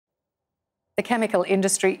The chemical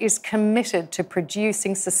industry is committed to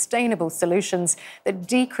producing sustainable solutions that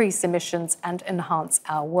decrease emissions and enhance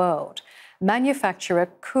our world. Manufacturer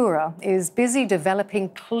Koura is busy developing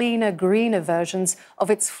cleaner, greener versions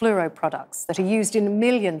of its fluoroproducts that are used in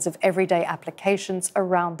millions of everyday applications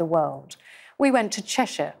around the world. We went to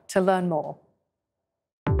Cheshire to learn more.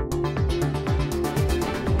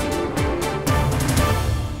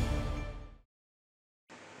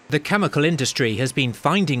 The chemical industry has been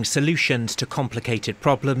finding solutions to complicated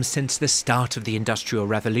problems since the start of the Industrial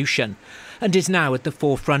Revolution and is now at the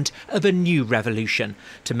forefront of a new revolution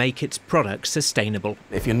to make its products sustainable.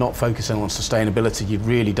 If you're not focusing on sustainability, you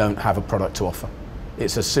really don't have a product to offer.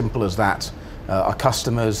 It's as simple as that. Our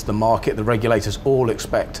customers, the market, the regulators all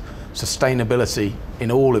expect sustainability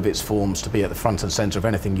in all of its forms to be at the front and centre of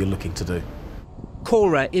anything you're looking to do.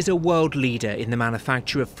 Koura is a world leader in the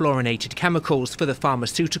manufacture of fluorinated chemicals for the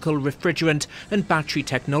pharmaceutical, refrigerant and battery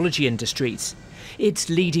technology industries. It's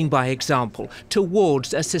leading by example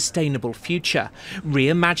towards a sustainable future,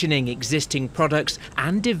 reimagining existing products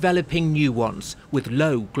and developing new ones with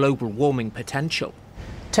low global warming potential.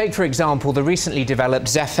 Take, for example, the recently developed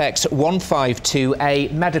Zefex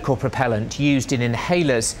 152A medical propellant used in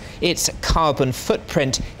inhalers. Its carbon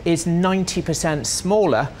footprint is 90%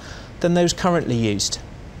 smaller than those currently used.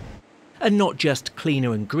 And not just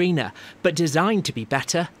cleaner and greener, but designed to be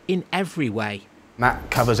better in every way. That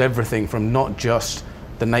covers everything from not just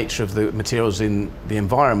the nature of the materials in the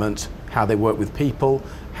environment, how they work with people,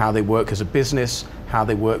 how they work as a business, how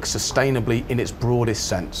they work sustainably in its broadest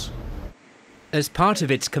sense. As part of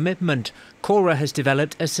its commitment, Koura has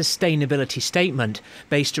developed a sustainability statement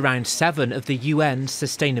based around 7 of the UN's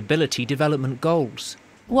Sustainability Development Goals.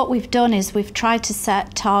 What we've done is we've tried to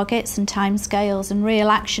set targets and timescales and real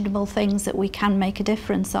actionable things that we can make a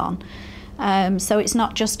difference on. So it's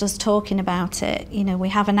not just us talking about it. You know, we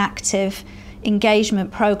have an active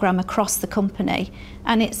engagement programme across the company,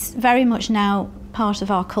 and it's very much now part of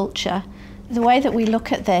our culture. The way that we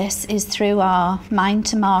look at this is through our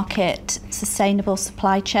mine-to-market sustainable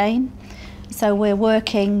supply chain. So we're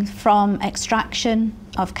working from extraction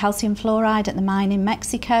of calcium fluoride at the mine in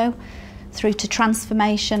Mexico through to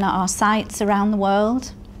transformation at our sites around the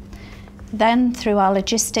world, then through our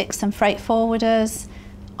logistics and freight forwarders,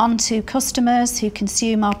 onto customers who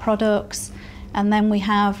consume our products, and then we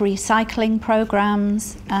have recycling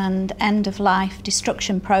programs and end-of-life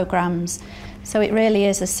destruction programs. So it really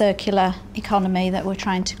is a circular economy that we're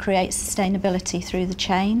trying to create sustainability through the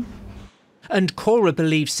chain. And Koura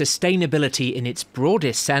believes sustainability in its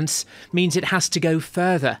broadest sense means it has to go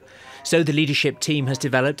further. So the leadership team has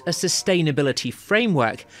developed a sustainability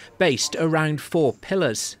framework based around 4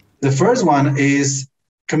 pillars. The first one is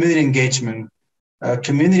community engagement.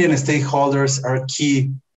 Community and stakeholders are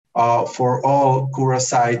key for all Koura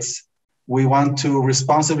sites. We want to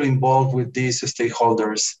responsibly involve with these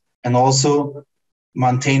stakeholders and also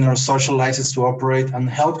maintain our social license to operate and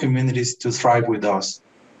help communities to thrive with us.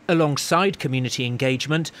 Alongside community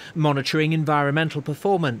engagement, monitoring environmental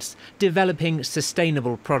performance, developing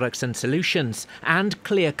sustainable products and solutions, and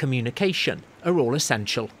clear communication are all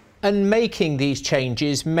essential. And making these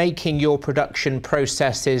changes, making your production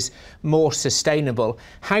processes more sustainable,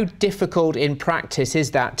 how difficult in practice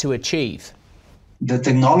is that to achieve? The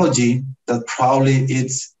technology that probably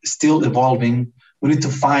it's still evolving, we need to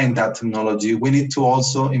find that technology. We need to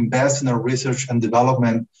also invest in our research and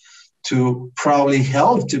development to probably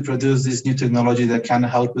help to produce this new technology that can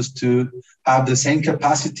help us to have the same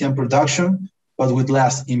capacity and production, but with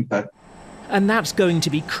less impact. And that's going to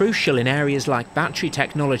be crucial in areas like battery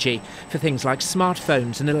technology for things like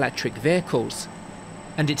smartphones and electric vehicles.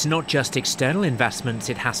 And it's not just external investments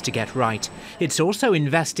it has to get right, it's also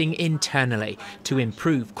investing internally to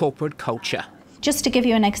improve corporate culture. Just to give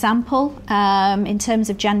you an example, in terms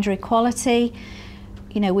of gender equality,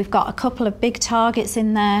 you know, we've got a couple of big targets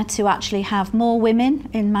in there to actually have more women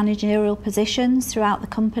in managerial positions throughout the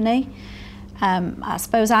company. I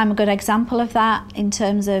suppose I'm a good example of that in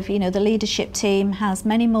terms of, you know, the leadership team has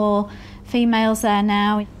many more females there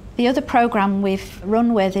now. The other programme we've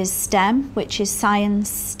run with is STEM, which is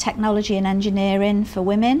science, technology and engineering for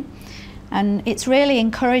women. And it's really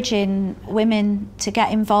encouraging women to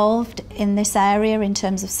get involved in this area in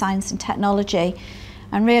terms of science and technology,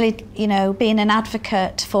 and really, you know, being an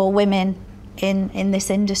advocate for women in this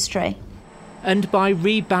industry. And by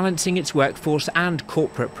rebalancing its workforce and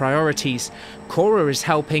corporate priorities, Koura is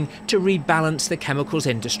helping to rebalance the chemicals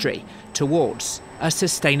industry towards a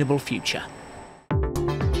sustainable future.